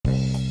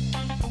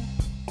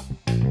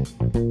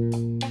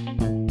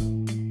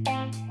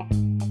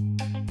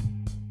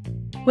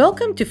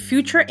Welcome to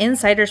Future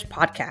Insiders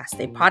Podcast,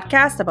 a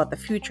podcast about the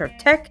future of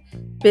tech,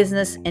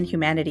 business, and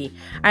humanity.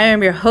 I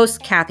am your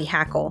host, Kathy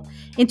Hackle.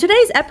 In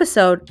today's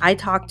episode, I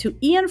talk to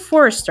Ian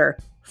Forrester,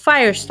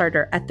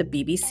 Firestarter at the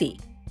BBC.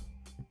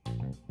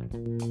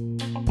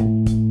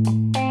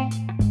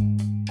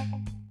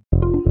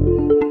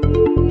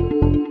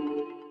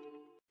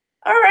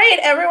 All right,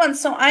 everyone.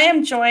 So I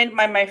am joined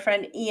by my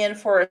friend Ian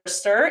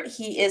Forrester.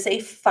 He is a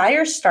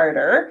fire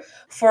starter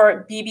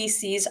for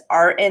BBC's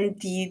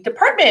R&D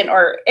department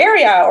or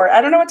area, or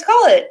I don't know what to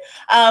call it.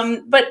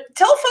 But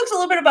tell folks a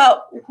little bit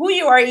about who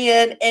you are,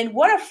 Ian, and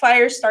what a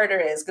fire starter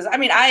is. Because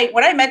when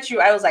I met you,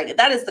 I was like,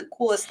 that is the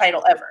coolest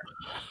title ever.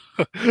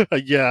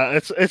 Yeah,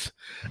 it's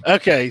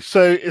okay.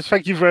 So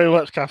thank you very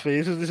much,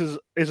 Kathy.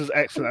 This is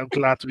excellent. I'm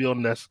glad to be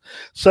on this.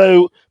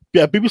 So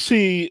yeah,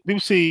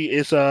 BBC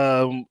is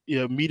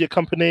media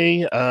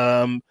company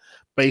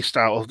based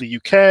out of the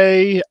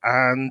UK,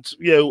 and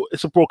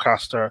it's a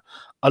broadcaster.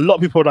 A lot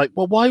of people are like,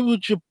 well, why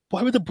would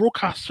the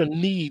broadcaster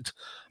need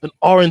an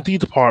R&D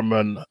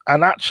department?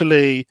 And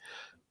actually,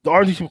 the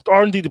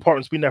R&D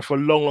department's been there for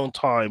a long, long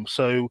time.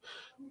 So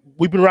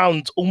we've been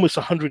around almost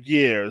 100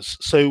 years.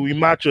 So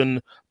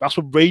imagine that's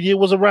when radio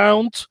was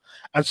around,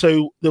 and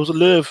so there was a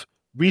lot of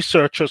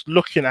researchers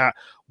looking at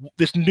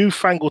this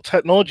newfangled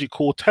technology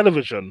called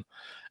television.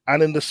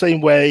 And in the same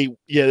way,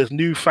 there's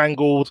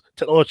newfangled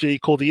technology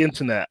called the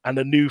internet, and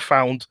a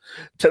newfound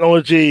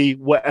technology,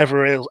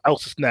 whatever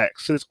else is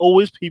next. So there's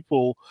always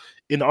people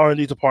in the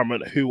R&D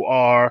department who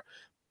are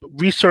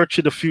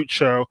researching the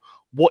future.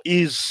 What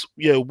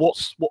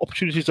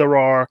opportunities there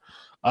are,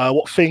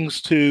 what things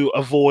to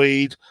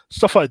avoid,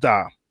 stuff like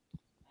that.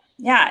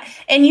 Yeah.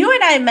 And you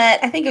and I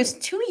met, I think it was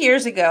 2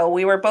 years ago.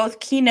 We were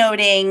both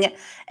keynoting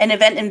an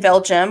event in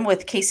Belgium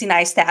with Casey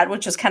Neistat,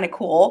 which was kind of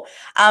cool.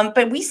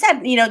 But we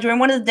said, during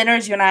one of the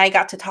dinners, you and I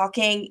got to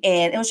talking,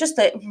 and it was just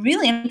a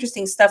really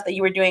interesting stuff that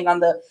you were doing on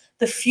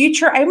the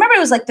future. I remember it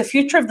was like the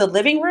future of the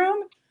living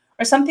room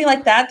or something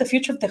like that, the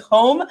future of the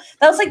home.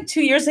 That was like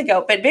 2 years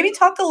ago. But maybe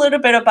talk a little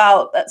bit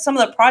about some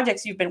of the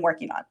projects you've been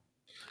working on.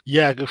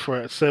 Yeah, go for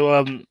it.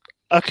 So,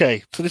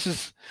 okay. So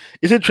it's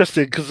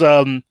interesting because,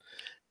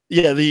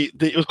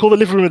 it was called the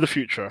living room of the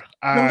future.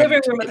 The living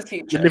room of the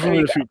future. The living room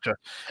of the future.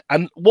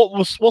 And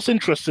what's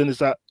interesting is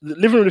that the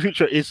living room of the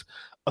future is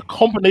a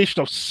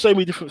combination of so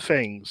many different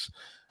things.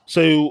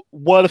 So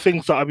one of the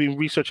things that I've been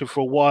researching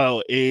for a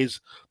while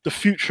is the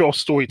future of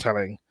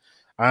storytelling.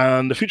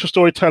 And the future of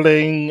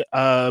storytelling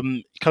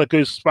kind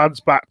of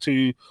spans back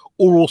to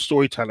oral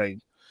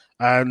storytelling.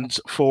 And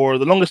for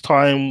the longest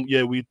time,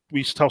 we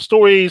used to tell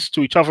stories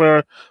to each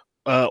other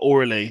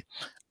orally.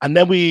 And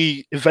then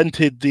we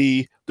invented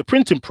the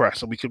printing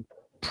press, and we could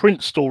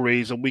print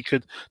stories, and we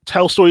could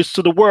tell stories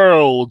to the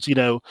world,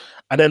 and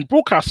then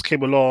broadcasts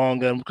came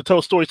along, and we could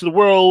tell stories to the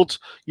world,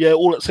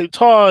 all at the same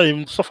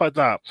time, stuff like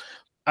that.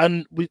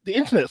 And the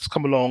internet's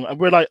come along, and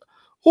we're like,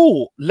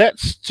 oh,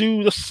 let's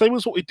do the same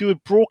as what we do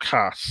with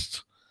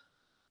broadcast.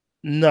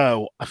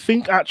 No, I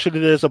think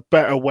actually there's a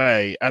better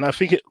way, and I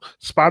think it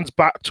spans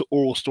back to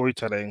oral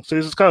storytelling. So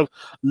there's this kind of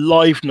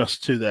liveness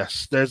to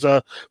this. There's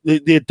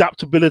the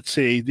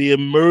adaptability, the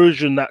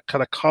immersion that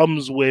kind of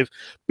comes with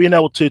being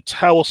able to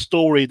tell a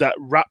story that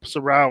wraps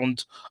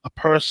around a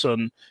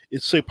person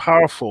is so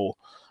powerful.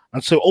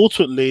 And so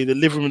ultimately, the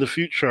living room of the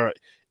future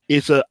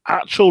is an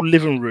actual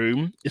living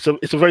room. It's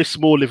a very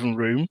small living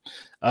room,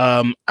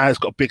 and it's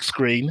got a big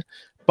screen.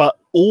 But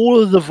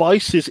all of the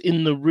devices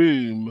in the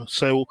room,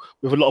 so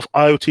with a lot of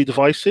IoT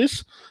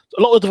devices,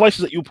 a lot of the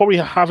devices that you'll probably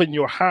have in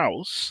your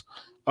house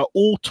are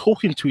all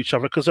talking to each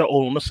other because they're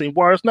all on the same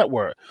wireless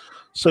network.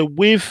 So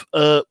with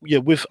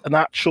an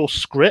actual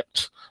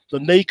script,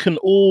 then they can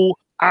all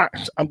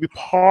act and be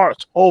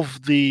part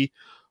of the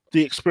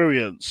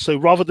experience. So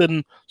rather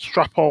than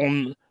strap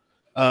on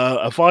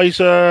a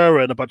visor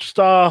and a bunch of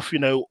stuff,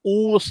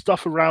 all the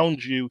stuff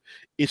around you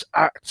is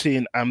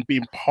acting and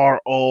being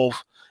part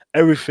of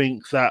everything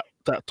that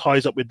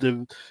ties up with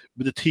the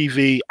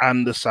TV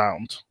and the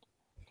sound.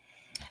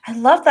 I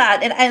love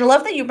that. And I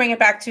love that you bring it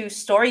back to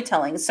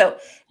storytelling. So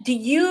do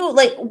you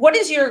what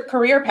is your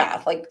career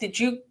path? Like, did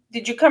you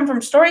come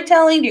from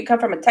storytelling? Do you come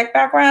from a tech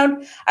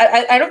background?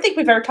 I don't think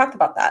we've ever talked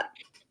about that.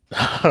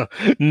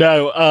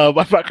 No,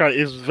 my background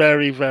is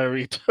very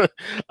varied.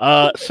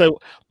 So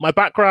my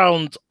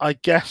background, I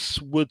guess,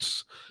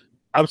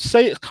 I would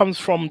say it comes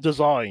from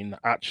design,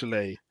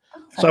 actually.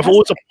 So I've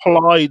always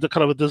applied the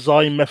kind of a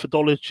design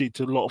methodology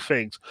to a lot of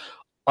things.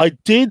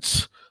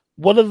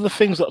 One of the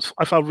things that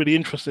I found really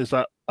interesting is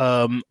that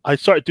I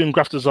started doing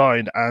graphic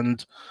design,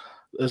 and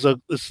there's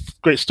this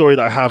great story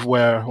that I have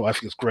where I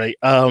think it's great,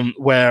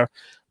 where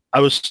I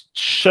was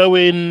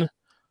showing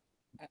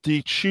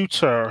the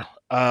tutor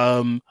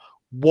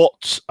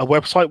what a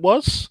website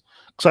was,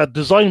 because I had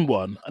designed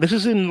one, and this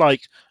is in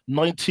like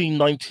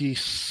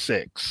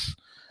 1996.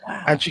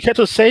 Wow. And she kept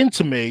on saying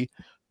to me,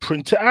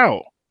 print it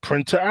out.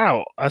 print it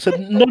out. I said,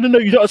 no, no, no,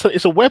 you don't.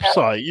 It's a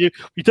website. You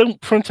don't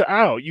print it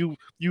out. You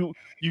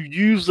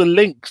use the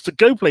links to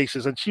go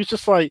places. And she was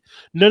just like,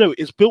 no, no,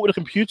 it's built with a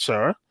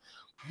computer.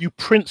 You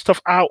print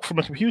stuff out from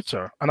a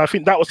computer. And I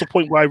think that was the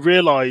point where I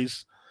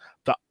realized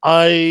that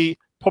I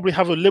probably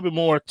have a little bit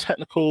more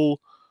technical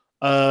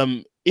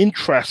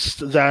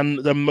interest than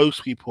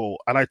most people,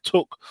 and I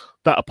took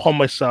that upon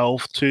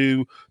myself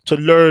to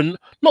learn,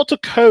 not to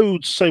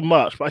code so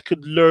much, but I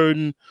could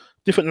learn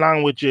different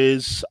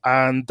languages,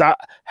 and that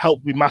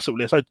helped me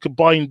massively. So I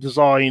combine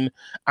design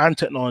and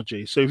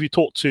technology. So if you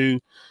talk to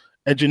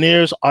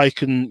engineers, I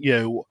can,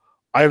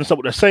 I understand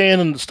what they're saying,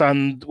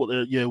 understand what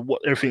they're,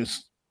 what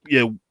everything's,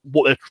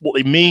 what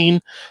they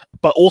mean,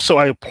 but also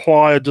I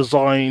apply a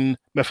design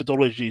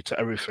methodology to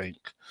everything.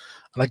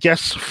 And I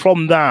guess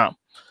from that,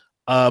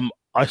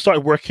 I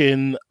started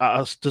working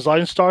at a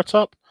design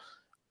startup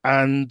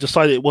and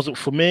decided it wasn't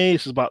for me.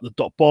 This is about the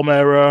dot-bomb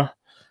era.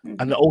 And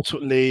then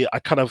ultimately, I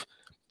kind of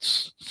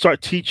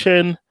started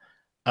teaching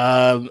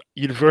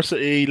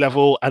university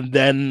level, and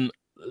then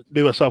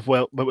made myself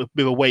move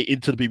my way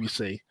into the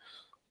BBC,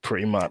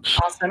 pretty much.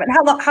 Awesome.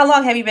 And how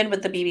long have you been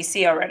with the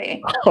BBC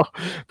already? Oh,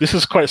 this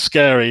is quite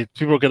scary.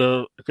 People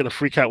are gonna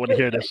freak out when they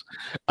hear this.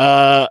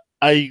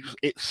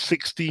 It's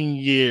 16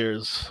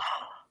 years.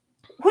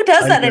 Who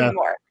does that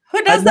anymore?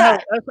 Who does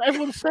that?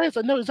 Everyone says.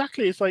 I know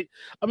exactly. It's like,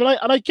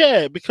 I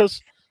get it,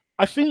 because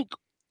I think,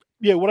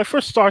 when I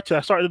first started,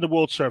 I started in the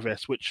World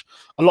Service, which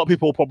a lot of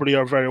people probably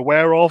are very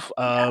aware of.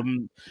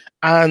 And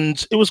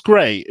it was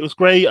great. It was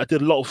great. I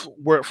did a lot of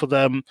work for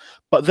them.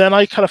 But then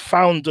I kind of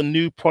found a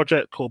new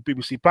project called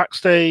BBC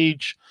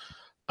Backstage,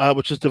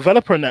 which is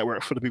developer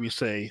network for the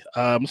BBC.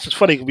 This is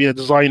funny, being a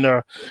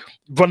designer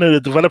running a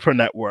developer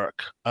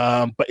network,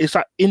 but it's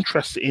that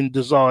interest in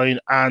design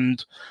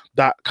and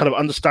that kind of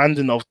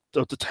understanding of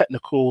the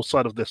technical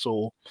side of this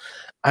all.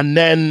 And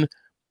then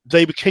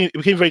it became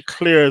very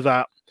clear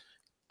that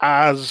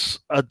as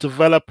a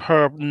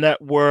developer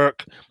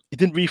network, it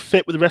didn't really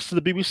fit with the rest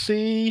of the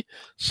BBC,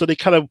 so they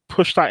kind of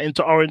pushed that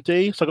into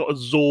R&D. So I got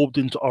absorbed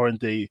into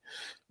R&D,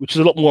 which is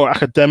a lot more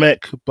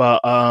academic, but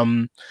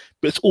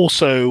it's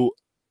also,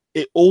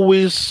 it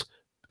always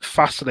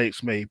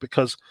fascinates me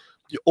because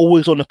you're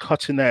always on the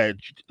cutting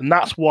edge, and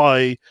that's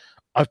why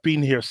I've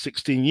been here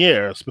 16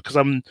 years, because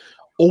I'm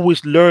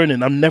always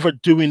learning. I'm never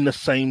doing the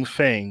same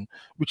thing,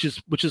 which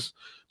is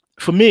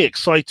for me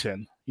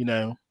exciting,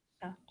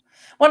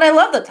 Well, I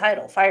love the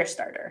title,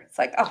 Firestarter. It's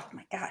like, oh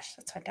my gosh,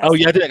 that's fantastic. Oh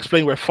yeah, I didn't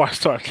explain where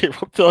Firestarter came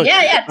from.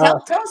 Yeah.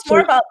 Tell us more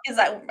about, because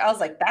I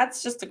was like,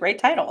 that's just a great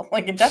title,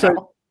 like in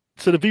general.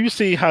 So the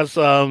BBC has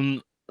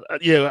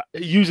it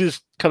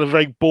uses kind of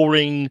very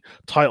boring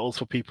titles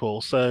for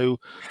people. So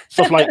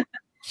stuff like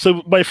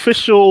so my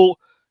official,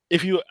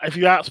 if you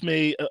ask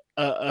me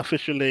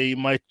officially,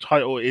 my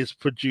title is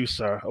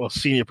producer or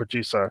senior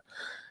producer,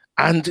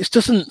 and it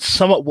doesn't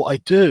sum up what I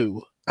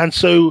do. And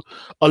so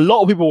a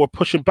lot of people were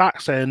pushing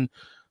back, saying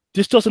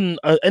this doesn't,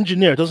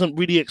 engineer doesn't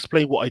really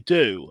explain what I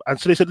do. And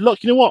so they said,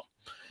 look, you know what,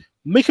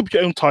 make up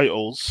your own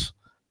titles,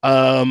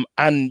 and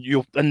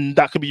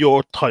that could be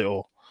your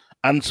title.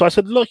 And so I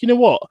said, look, you know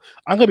what,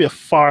 I'm gonna be a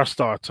fire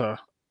starter.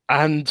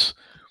 And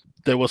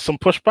there was some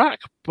pushback,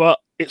 but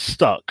it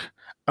stuck.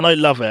 And I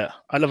love it.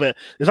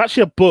 There's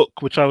actually a book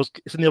it's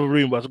in the other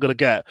room where I was gonna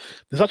get.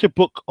 There's actually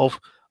a book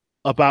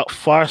about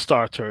fire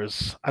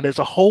starters, and there's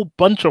a whole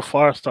bunch of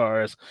fire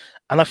starters.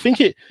 And I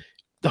think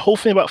the whole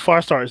thing about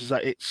fire starters is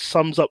that it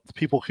sums up the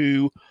people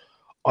who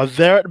are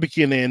there at the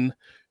beginning,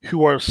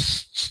 who are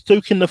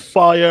stoking the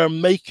fire,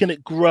 making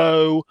it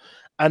grow,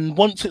 and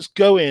once it's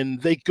going,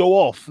 they go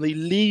off, they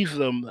leave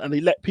them, and they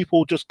let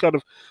people just kind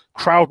of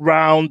crowd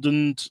round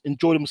and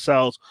enjoy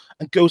themselves,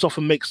 and goes off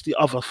and makes the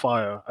other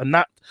fire. And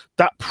that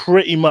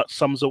pretty much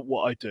sums up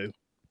what I do.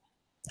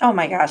 Oh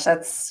my gosh,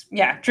 that's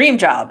dream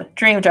job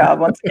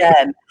once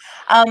again.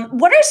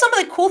 What are some of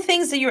the cool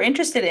things that you're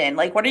interested in?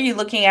 Like, what are you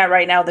looking at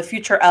right now, the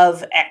future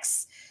of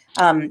X?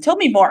 Tell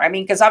me more. I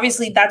mean, because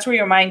obviously that's where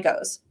your mind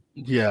goes.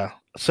 Yeah.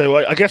 So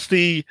I guess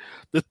the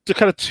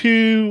kind of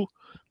two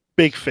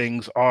big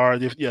things are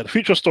the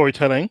future of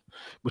storytelling,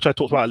 which I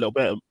talked about a little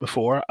bit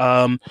before,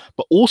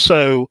 but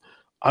also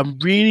I'm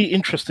really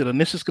interested, and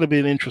this is going to be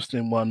an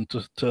interesting one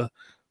to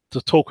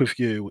talk with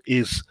you,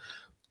 is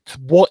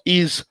what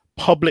is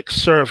public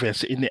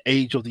service in the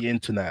age of the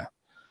internet?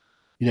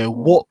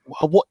 What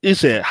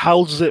is it?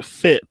 How does it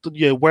fit?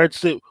 Where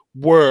does it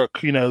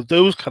work?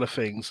 Those kind of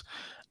things.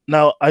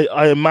 Now,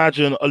 I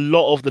imagine a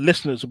lot of the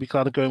listeners will be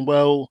kind of going,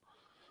 well,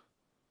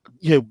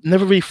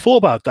 never really thought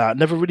about that,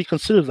 never really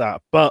considered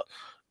that. But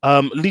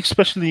at least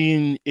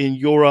especially in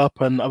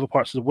Europe and other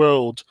parts of the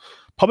world,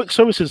 public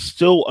service is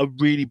still a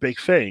really big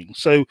thing.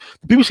 So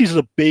the BBC is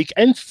a big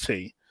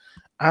entity,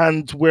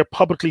 and we're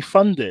publicly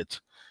funded.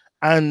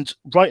 And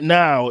right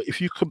now,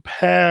 if you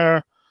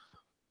compare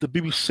the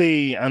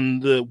BBC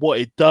and what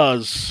it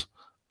does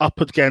up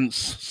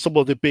against some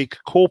of the big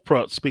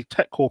corporates, big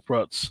tech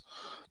corporates,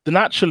 then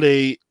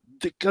actually,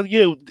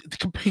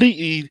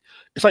 completely,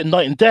 it's like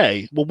night and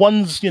day. Well,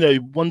 one's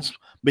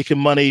making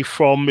money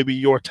from maybe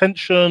your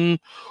attention,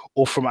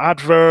 or from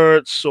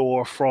adverts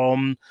or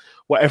from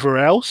whatever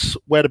else,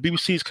 where the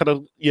BBC is kind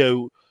of,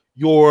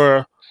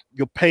 you're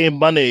paying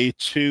money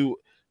to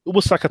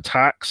almost like a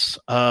tax,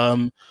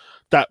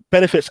 that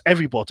benefits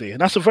everybody. And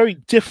that's a very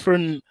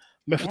different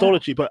Yeah.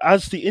 methodology. But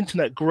as the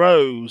internet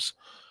grows,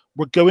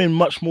 we're going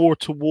much more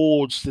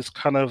towards this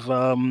kind of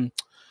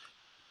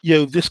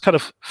this kind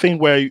of thing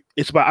where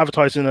it's about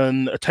advertising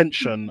and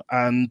attention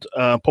and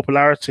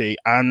popularity,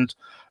 and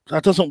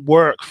that doesn't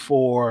work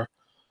for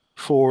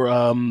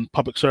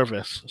public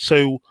service.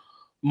 So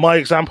my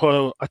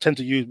example I tend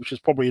to use, which is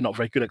probably not a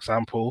very good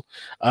example,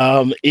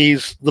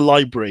 is the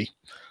library.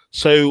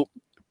 So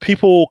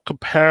people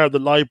compare the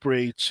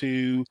library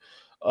to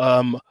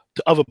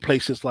other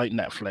places like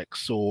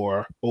Netflix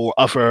or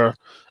other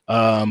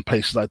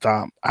places like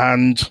that,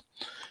 and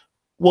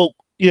well,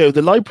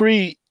 the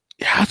library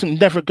hasn't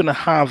never going to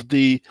have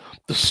the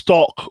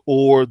stock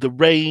or the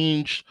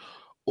range,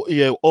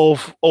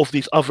 of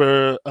these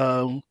other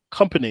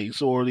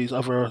companies or these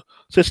other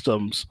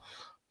systems.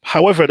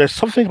 However, there's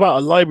something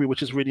about a library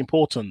which is really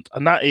important,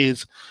 and that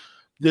is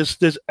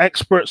there's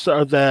experts that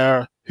are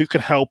there who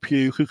can help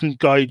you, who can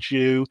guide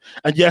you.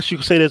 And yes, you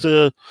can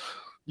say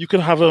you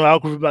can have an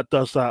algorithm that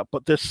does that,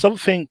 but there's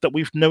something that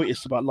we've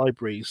noticed about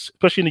libraries,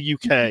 especially in the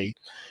UK.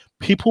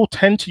 People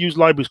tend to use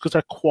libraries because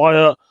they're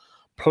quiet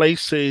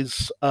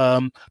places.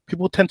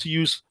 People tend to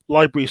use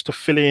libraries to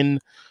fill in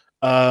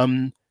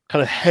kind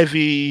of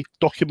heavy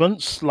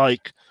documents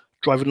like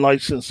driving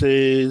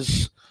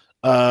licenses,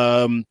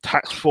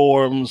 tax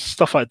forms,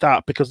 stuff like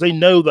that, because they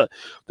know that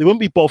they won't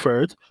be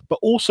bothered, but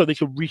also they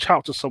can reach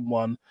out to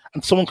someone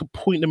and someone can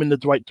point them in the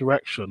right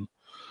direction.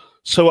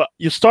 So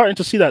you're starting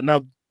to see that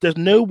now. There's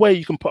no way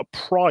you can put a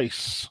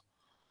price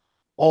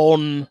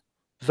on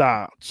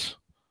that,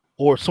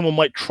 or someone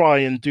might try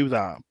and do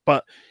that,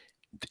 but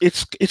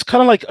it's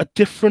kind of like a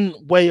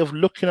different way of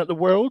looking at the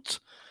world,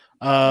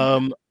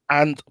 and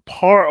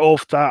part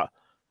of that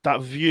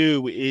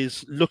view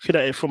is looking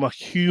at it from a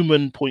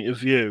human point of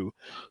view.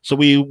 So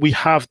we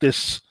have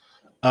this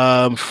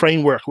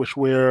framework which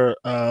we've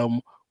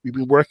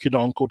been working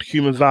on called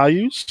Human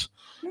Values,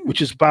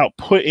 which is about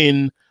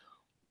putting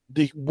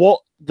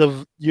what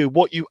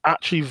you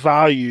actually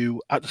value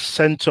at the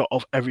center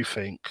of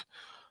everything,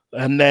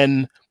 and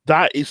then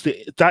that is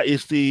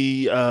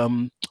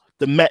the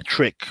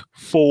metric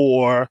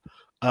for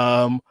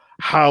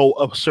how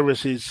a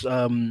service is,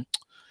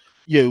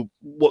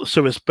 what the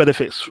service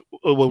benefits,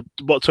 or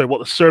what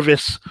the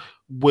service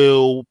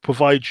will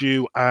provide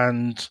you,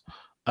 and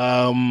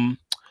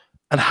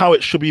how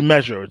it should be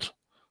measured.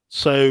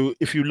 So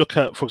if you look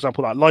at, for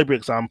example, that library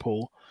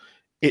example,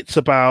 it's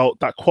about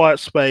that quiet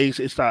space.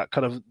 It's that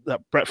kind of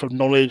that breadth of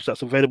knowledge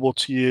that's available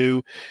to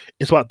you.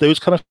 It's about those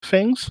kind of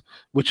things,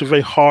 which are very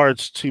hard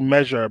to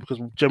measure, because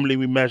generally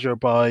we measure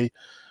by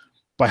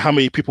how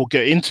many people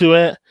get into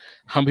it,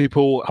 how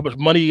much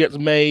money gets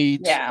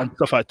made, Yeah. and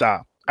stuff like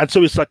that. And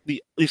so it's like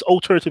these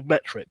alternative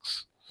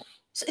metrics.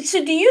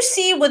 So do you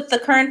see with the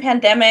current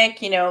pandemic,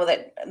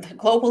 that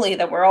globally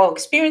that we're all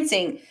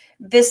experiencing,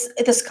 this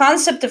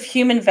concept of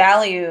human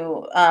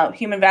values,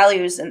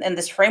 and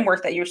this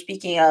framework that you're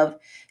speaking of,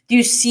 do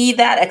you see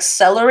that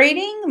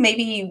accelerating?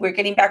 Maybe we're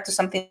getting back to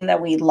something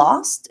that we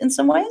lost in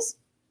some ways?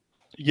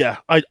 Yeah,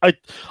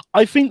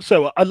 I think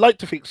so. I'd like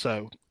to think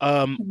so.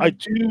 I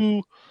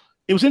do.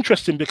 It was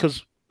interesting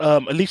because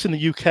at least in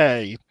the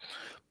UK,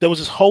 there was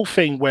this whole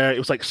thing where it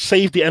was like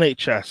save the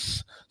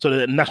NHS, so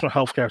the national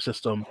healthcare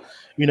system.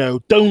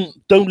 Don't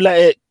let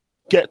it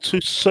get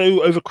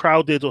so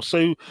overcrowded or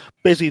so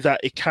busy that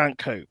it can't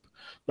cope.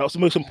 That was the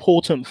most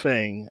important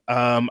thing,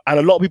 and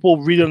a lot of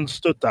people really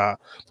understood that.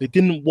 They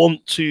didn't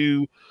want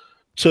to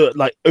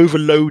like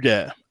overload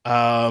it,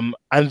 and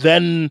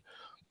then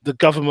the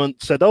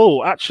government said,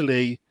 "Oh,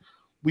 actually,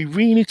 we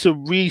really need to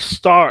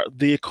restart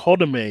the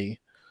economy.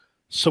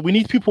 So we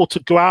need people to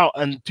go out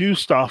and do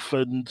stuff."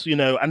 And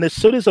and there's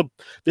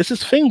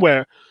this thing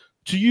where,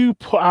 do you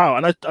put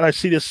out, and I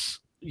see this,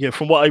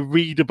 from what I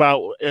read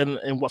about in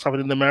what's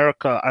happening in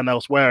America and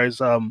elsewhere, is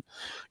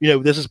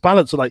there's this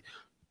balance of like,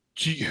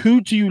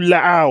 who do you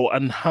let out,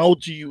 and how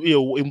do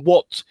you, in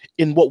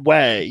what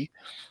way,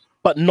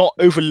 but not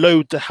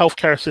overload the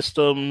healthcare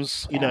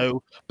systems,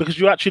 because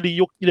we've got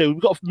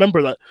to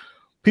remember that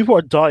people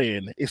are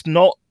dying. It's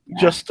not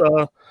just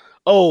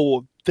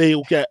oh,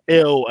 they'll get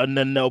ill and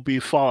then they'll be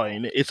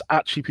fine. It's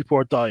actually people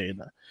are dying.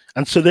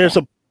 And so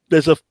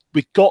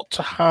we got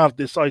to have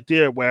this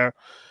idea where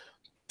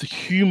the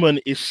human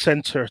is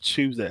center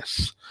to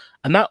this.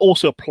 And that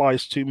also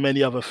applies to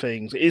many other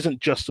things. It isn't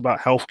just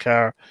about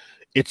healthcare.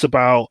 It's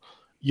about,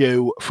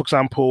 for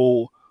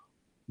example,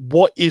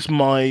 what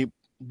am I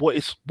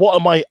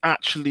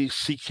actually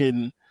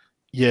seeking,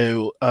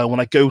 when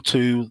I go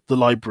to the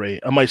library?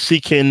 Am I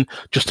seeking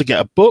just to get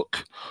a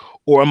book?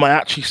 Or am I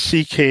actually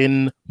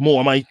seeking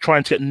more? Am I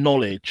trying to get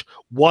knowledge?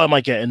 Why am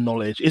I getting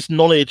knowledge? Is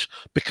knowledge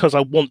because I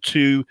want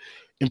to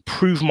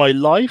improve my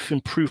life,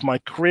 improve my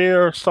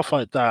career, stuff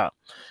like that?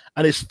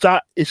 And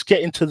it's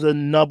getting to the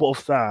nub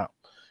of that.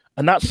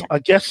 And that's, I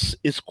guess,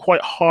 is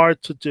quite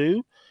hard to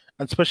do.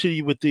 and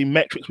especially with the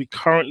metrics we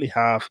currently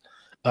have,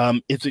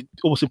 it's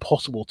almost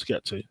impossible to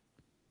get to.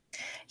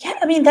 Yeah,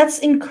 I mean, that's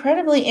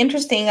incredibly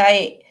interesting.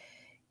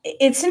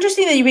 It's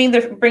interesting that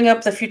you bring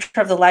up the future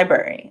of the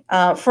library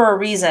for a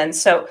reason.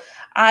 So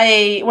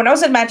when I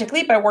was at Magic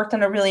Leap, I worked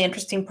on a really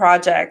interesting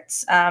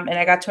project, and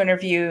I got to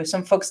interview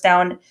some folks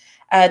down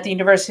at the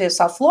University of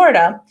South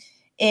Florida,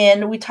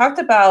 and we talked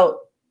about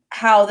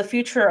how the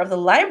future of the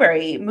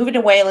library, moving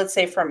away, let's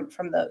say, from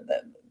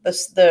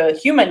the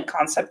human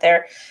concept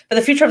there, but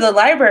the future of the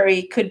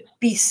library could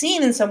be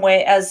seen in some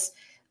way as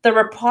the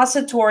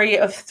repository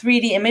of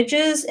 3D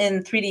images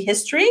and 3D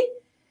history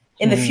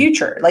in the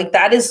future. Like,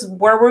 that is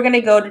where we're going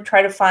to go to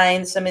try to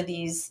find some of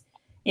these,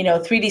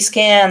 3D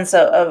scans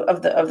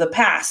of the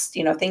past,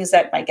 things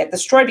that might get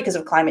destroyed because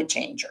of climate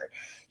change or,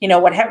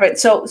 whatever.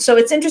 So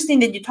it's interesting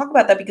that you talk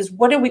about that, because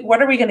what are we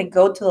going to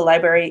go to the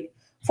library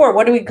for?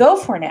 What do we go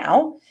for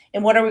now?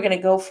 And what are we going to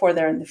go for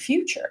there in the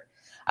future?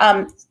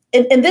 And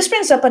this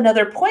brings up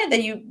another point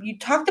that you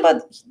talked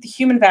about, the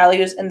human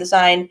values and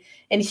design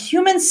and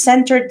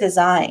human-centered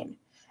design.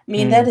 I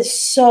mean, that is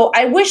so,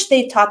 I wish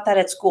they taught that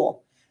at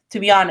school, to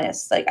be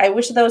honest. Like, I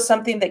wish that was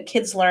something that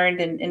kids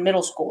learned in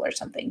middle school or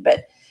something.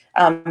 But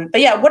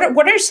yeah,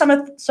 what are some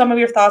of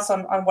your thoughts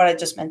on what I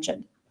just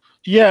mentioned?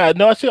 Yeah,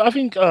 no, I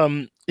think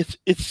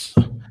it's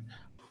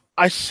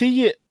I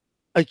see it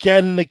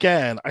again and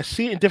again. I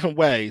see it in different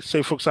ways.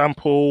 So, for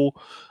example,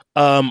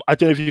 I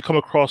don't know if you come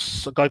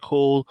across a guy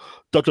called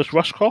Douglas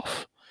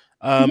Rushkoff.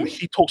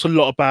 He talks a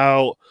lot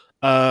about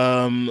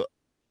and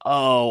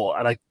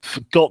I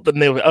forgot the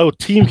name of it. Oh,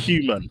 Team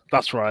Human.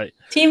 That's right.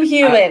 Team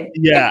Human.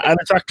 Yeah, and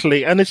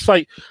exactly. And it's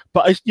like,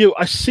 but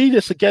I see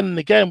this again and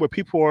again where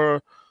people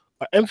are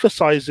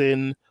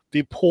emphasizing the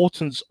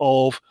importance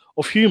of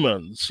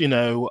humans,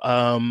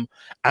 and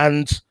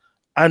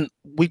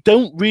we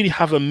don't really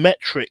have a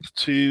metric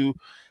to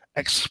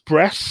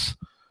express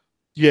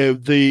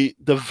the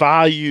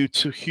value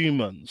to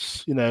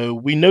humans.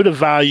 We know the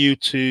value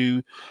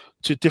to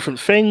different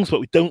things, but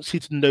we don't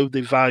seem to know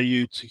the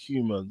value to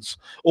humans,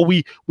 or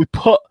we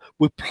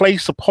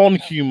place upon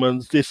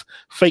humans this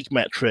fake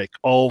metric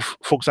of,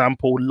 for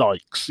example,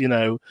 likes.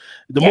 The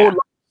more likes,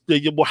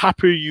 the more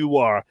happier you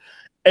are.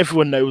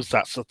 Everyone knows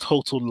that's a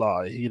total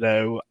lie,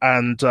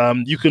 and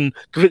you can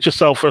convince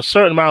yourself for a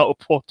certain amount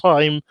of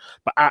time,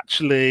 but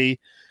actually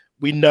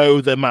we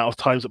know the amount of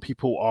times that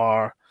people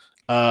are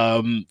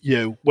when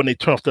they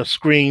turn off their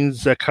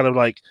screens, they're kind of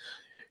like,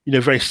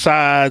 very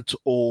sad,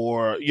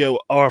 or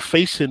are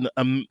facing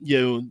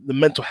the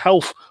mental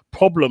health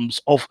problems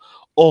of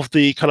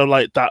the kind of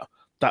like that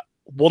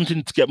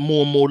wanting to get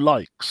more and more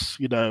likes,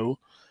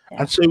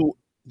 and so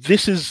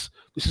this is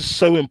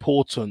so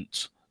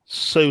important,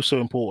 so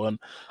important.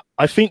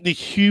 I think the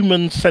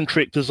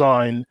human-centric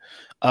design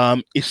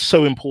is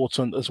so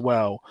important as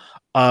well.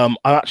 I'm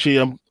about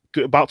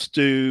to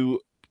do,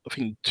 I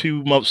think,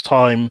 2 months'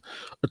 time,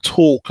 a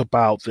talk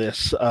about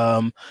this.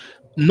 But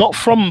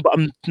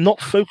I'm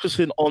not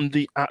focusing on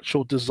the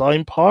actual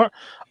design part.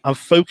 I'm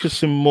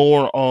focusing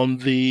more on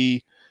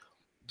the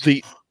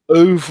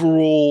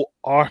overall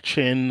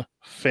arching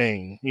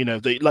thing.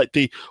 Almost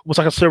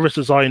like a service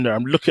designer.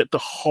 I'm looking at the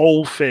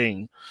whole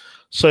thing.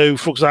 So,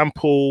 for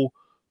example,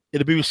 in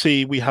the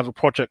BBC, we have a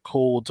project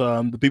called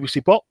the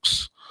BBC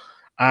Box,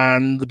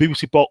 and the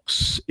BBC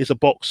Box is a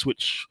box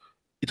which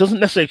it doesn't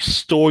necessarily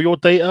store your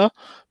data,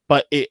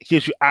 but it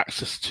gives you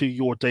access to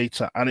your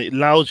data, and it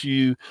allows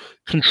you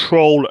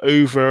control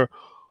over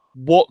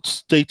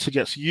what data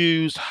gets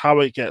used, how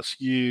it gets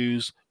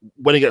used,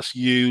 when it gets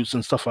used,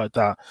 and stuff like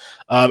that.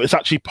 It's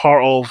actually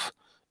part of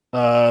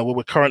what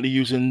we're currently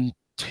using,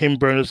 Tim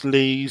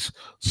Berners-Lee's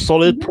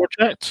Solid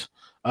project.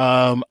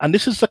 And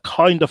this is the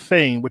kind of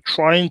thing we're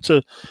trying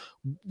to.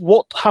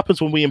 What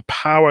happens when we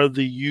empower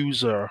the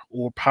user,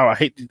 or I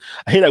hate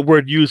that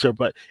word user,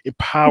 but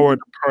empower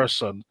the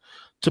person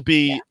to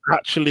be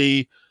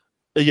actually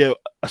a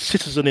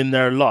citizen in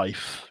their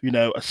life,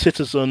 a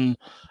citizen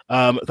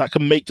that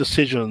can make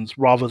decisions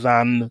rather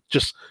than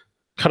just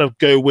kind of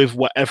go with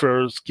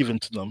whatever's given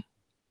to them.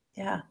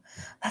 Yeah,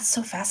 that's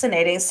so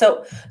fascinating.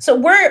 So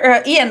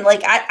we're Ian,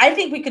 like, I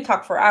think we could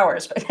talk for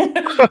hours, but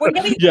we're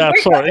getting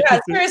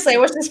seriously, I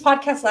wish this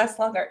podcast lasts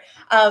longer.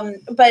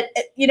 But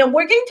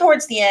we're getting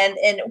towards the end,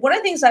 and one of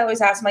the things I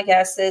always ask my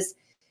guests is,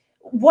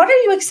 what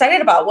are you excited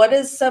about? What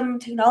is some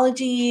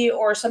technology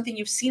or something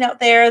you've seen out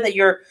there that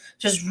you're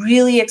just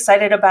really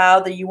excited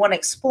about, that you want to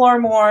explore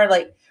more?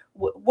 Like,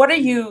 what are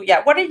you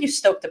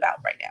stoked about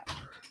right now?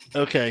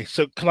 Okay,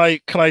 so can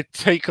I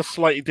take a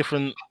slightly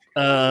different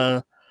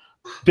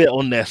bit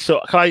on this? So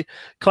can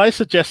I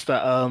suggest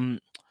that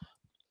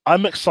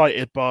I'm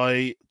excited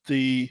by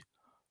the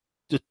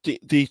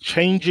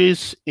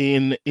changes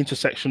in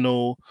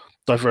intersectional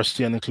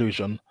diversity and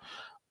inclusion.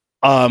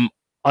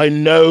 I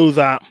know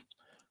that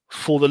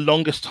for the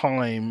longest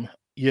time,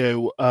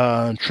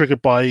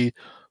 triggered by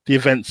the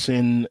events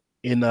in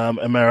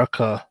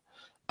America,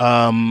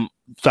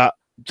 that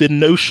the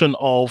notion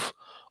of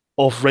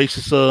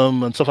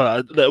racism and stuff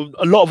like that,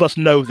 a lot of us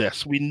know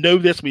this. We know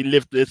this. We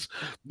live this.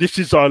 This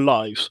is our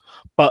lives.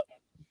 But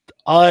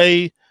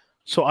I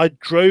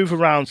drove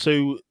around.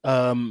 So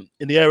in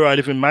the area I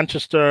live in,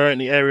 Manchester, in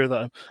the area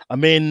that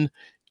I'm in,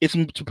 it's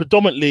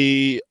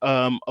predominantly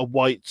a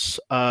white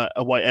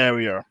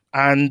area,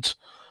 and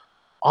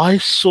I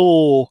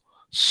saw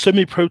so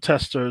many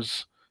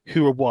protesters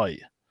who were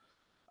white.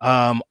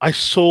 I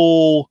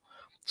saw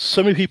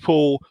so many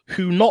people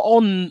who not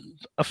on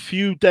a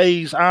few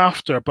days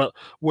after, but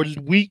were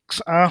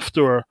weeks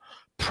after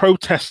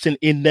protesting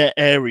in their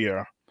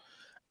area.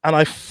 And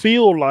I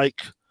feel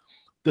like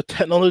the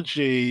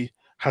technology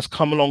has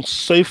come along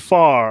so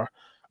far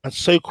and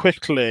so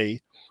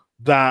quickly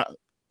that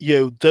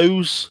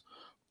those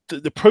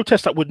the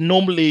protests that would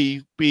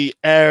normally be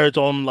aired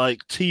on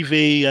like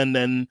TV and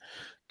then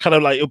kind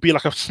of like it would be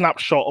like a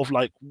snapshot of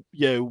like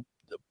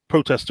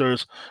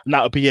protesters and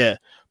that would be it.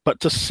 But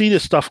to see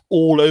this stuff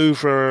all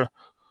over,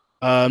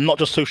 not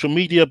just social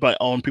media, but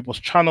on people's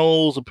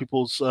channels and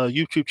people's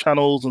YouTube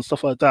channels and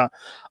stuff like that,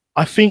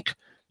 I think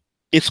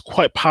it's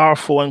quite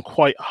powerful and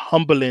quite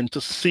humbling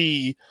to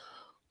see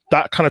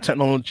that kind of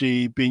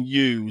technology being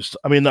used.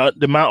 I mean, the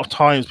amount of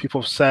times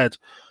people have said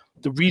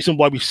the reason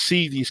why we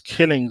see these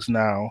killings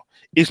now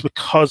is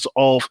because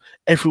of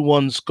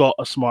everyone's got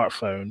a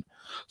smartphone.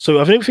 So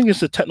I don't think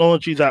it's the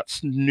technology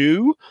that's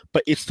new,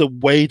 but it's the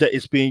way that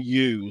it's being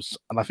used.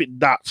 And I think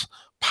that's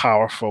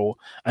powerful.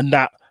 And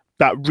that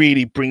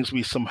really brings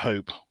me some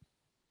hope.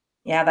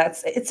 Yeah,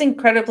 it's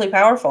incredibly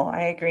powerful.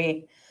 I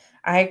agree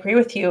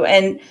with you.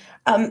 And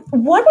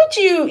what would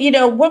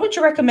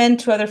you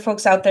recommend to other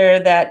folks out there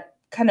that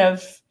kind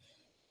of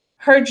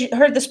heard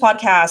this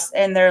podcast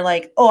and they're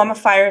like, oh, I'm a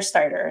fire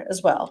starter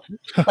as well.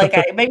 Like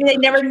maybe they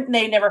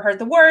never heard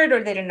the word,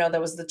 or they didn't know that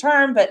was the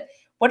term, but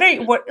what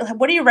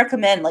do you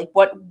recommend? Like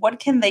what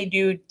can they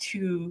do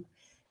to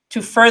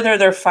further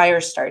their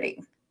fire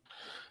starting?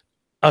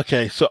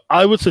 Okay, so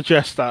I would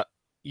suggest that,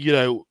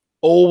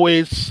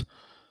 always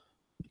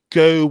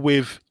go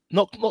with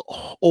not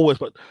always,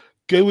 but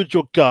go with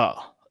your gut.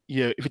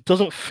 If it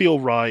doesn't feel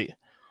right,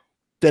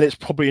 then it's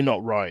probably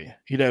not right.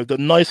 The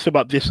nice thing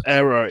about this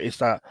era is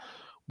that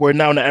we're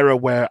now in an era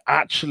where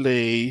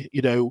actually,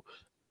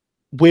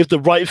 with the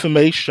right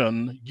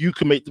information, you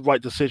can make the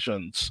right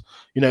decisions.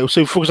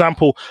 So for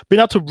example,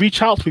 being able to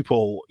reach out to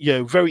people,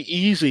 very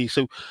easy.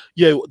 So,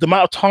 the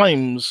amount of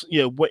times,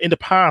 in the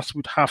past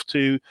you have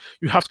to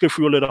go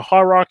through a lot of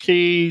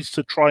hierarchies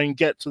to try and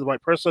get to the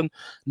right person.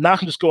 Now I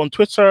can just go on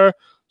Twitter,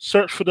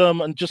 search for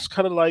them, and just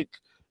kind of like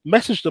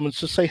message them and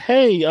just say,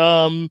 hey,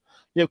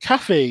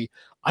 Kathy,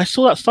 I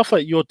saw that stuff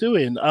that you're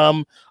doing.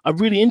 I'm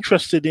really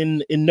interested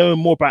in knowing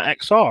more about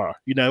XR,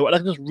 and I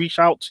can just reach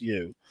out to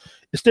you.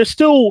 There's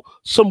still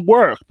some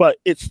work, but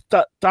it's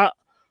that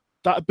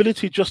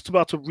ability just to be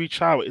able to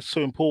reach out is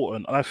so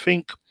important. And I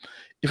think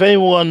if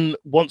anyone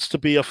wants to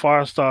be a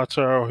fire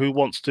starter or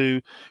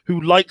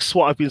who likes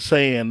what I've been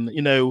saying,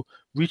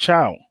 reach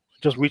out.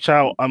 Just reach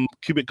out. I'm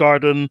Cubic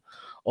Garden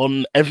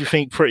on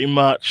everything pretty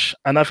much.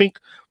 And I think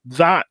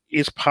that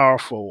is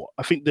powerful.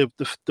 I think the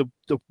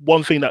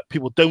one thing that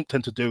people don't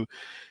tend to do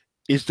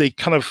is they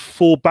kind of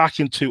fall back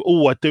into,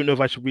 oh, I don't know if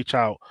I should reach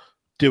out.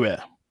 Do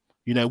it.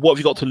 What have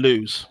you got to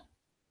lose?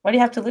 What do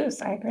you have to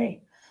lose? I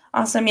agree.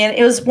 Awesome, man.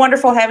 It was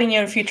wonderful having you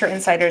in Future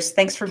Insiders.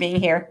 Thanks for being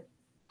here.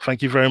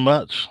 Thank you very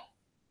much.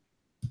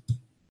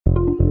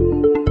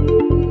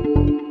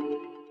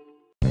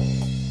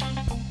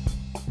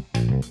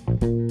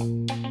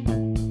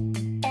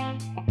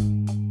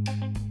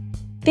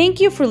 Thank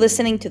you for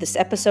listening to this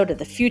episode of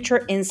the Future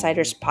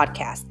Insiders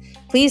podcast.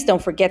 Please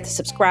don't forget to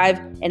subscribe,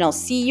 and I'll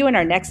see you in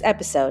our next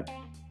episode.